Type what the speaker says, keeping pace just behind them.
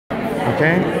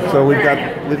Okay, so we've got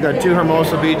 2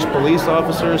 Hermosa Beach police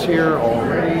officers here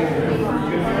already.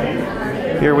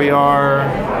 Here we are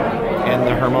in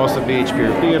the Hermosa Beach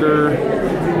Pier Theater.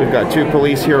 We've got 2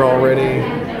 police here already.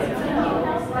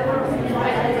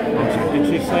 Did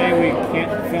she say we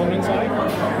can't film inside?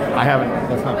 I haven't.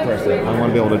 That's not pressed it. I want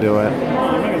to be able to do it.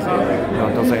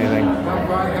 No, don't say anything.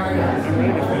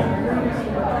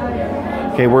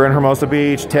 Okay, we're in Hermosa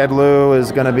Beach. Ted Lieu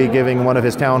is going to be giving one of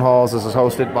his town halls. This is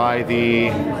hosted by the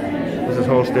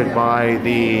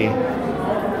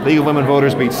League of Women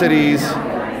Voters Beach Cities. Here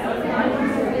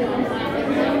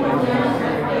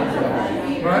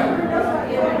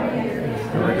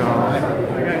we go.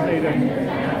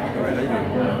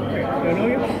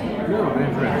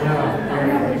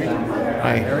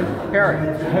 Hi. Harry.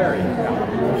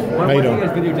 How you doing? You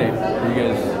guys videotape? You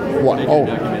guys What? Oh.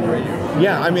 documentary?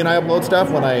 Yeah, I mean, I upload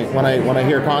stuff when I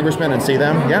hear congressmen and see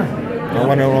them. Yeah, I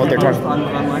want to know what they're talking about.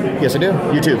 Online? Yes, I do.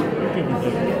 YouTube.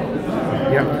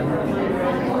 Yeah.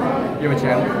 You have a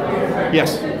channel?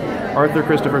 Yes. Arthur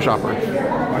Christopher Shopper.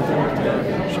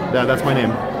 That's my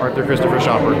name. Arthur Christopher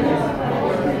Shopper.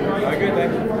 Okay,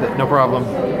 thanks. No problem.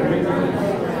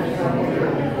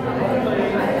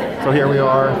 So here we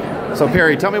are. So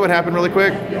Perry, tell me what happened really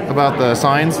quick about the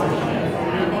signs.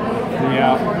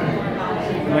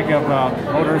 Like a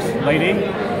voters lady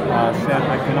said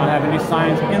I cannot have any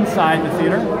signs inside the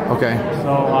theater. Okay.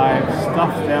 So I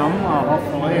stuffed them,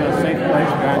 hopefully in a safe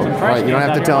place behind some trash. Right, you don't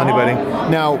have to tell anybody.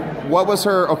 Now, what was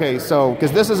her, okay, so,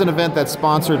 because this is an event that's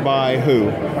sponsored by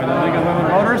who? By the League of Women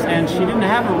Voters, and she didn't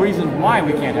have a reason why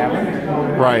we can't have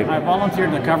them. Right. I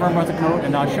volunteered to cover them with a coat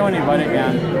and not show anybody,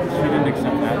 and she didn't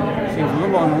accept that. It seems a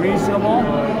little unreasonable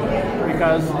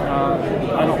because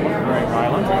I don't look very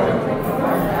violent.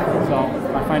 So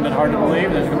I find it hard to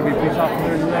believe there's going to be police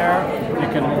officers there.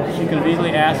 She could have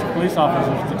easily asked police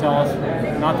officers to tell us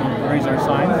not to raise our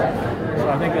signs. So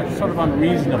I think it's sort of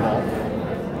unreasonable.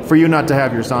 For you not to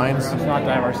have your signs? It's not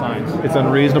to have our signs. It's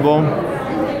unreasonable.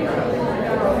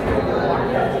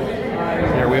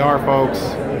 Here we are, folks.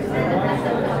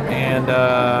 And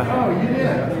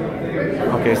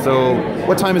okay, so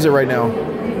what time is it right now?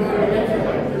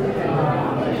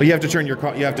 But you have to turn your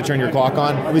clock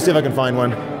on. Let me see if I can find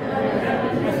one.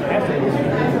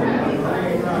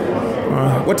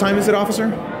 What time is it, officer?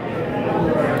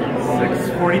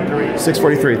 6:43.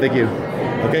 6:43. Thank you.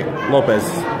 Okay, Lopez.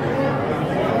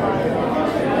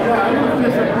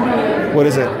 What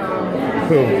is it?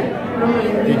 Who?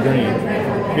 Big green.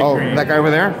 Oh, that guy over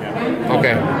there? Yeah.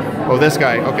 Okay. Oh, this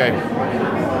guy. Okay.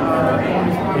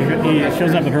 He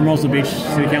shows up at Hermosa Beach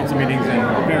City Council meetings in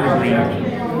very green.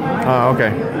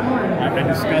 Okay. I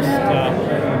discussed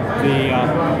the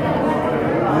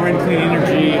Marine Clean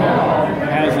Energy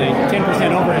has a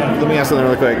 10% overhead. Let me ask something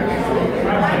really quick.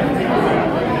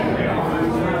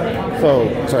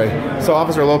 So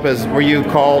Officer Lopez, were you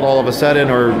called all of a sudden,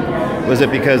 or was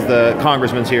it because the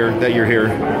congressman's here that you're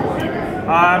here?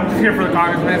 I'm just here for the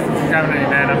congressman since he's having an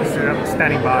event. I'm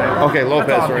standing by. Okay,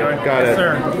 Lopez, right. Got yes, it.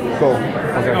 Sir. Cool.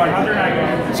 How's Okay. it going? How's your night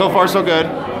going? So far, so good.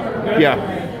 Yeah.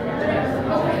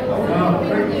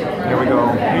 Here we go.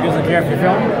 He doesn't care if you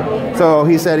film. So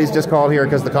he said he's just called here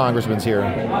because the congressman's here.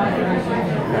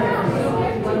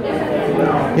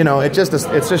 You know, it's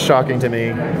just shocking to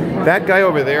me. That guy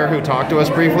over there who talked to us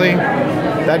briefly,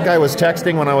 that guy was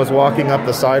texting when I was walking up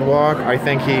the sidewalk. I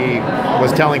think he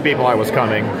was telling people I was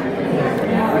coming.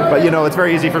 But, you know, it's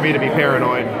very easy for me to be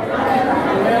paranoid.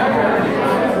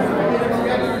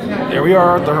 There we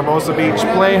are at the Hermosa Beach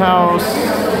Playhouse.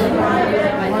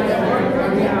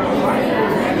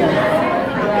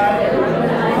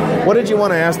 What did you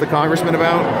want to ask the congressman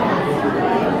about?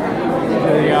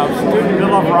 The Student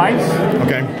Bill of Rights.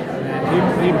 Okay.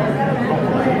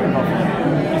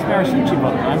 He's very cheap. I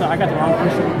got the wrong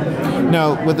person.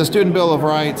 Now, with the Student Bill of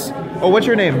Rights... Oh, what's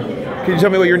your name? Can you tell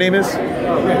me what your name is?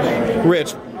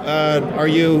 Rich. Are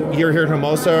you here at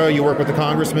Hermosa? You work with the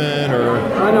congressman, or?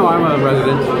 No, I'm a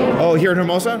resident. Oh, here at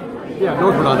Hermosa? Yeah,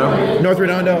 North Redondo. North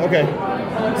Redondo. Okay.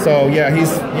 So yeah,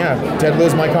 Ted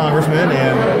Lieu's my congressman,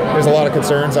 and there's a lot of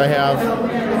concerns I have.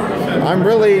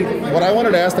 What I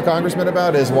wanted to ask the congressman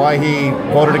about is why he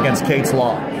voted against Kate's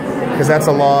law, because that's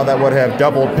a law that would have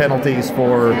doubled penalties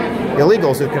for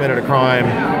illegals who committed a crime.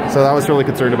 So I was really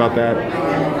concerned about that.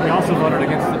 He also voted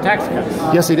against the tax cuts.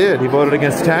 Yes, he did. He voted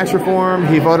against tax reform.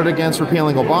 He voted against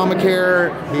repealing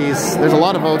Obamacare. There's a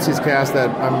lot of votes he's cast that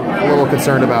I'm a little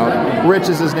concerned about. Rich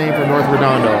is his name from North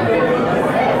Redondo.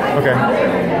 Okay.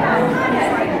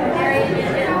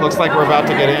 Looks like we're about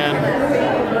to get in.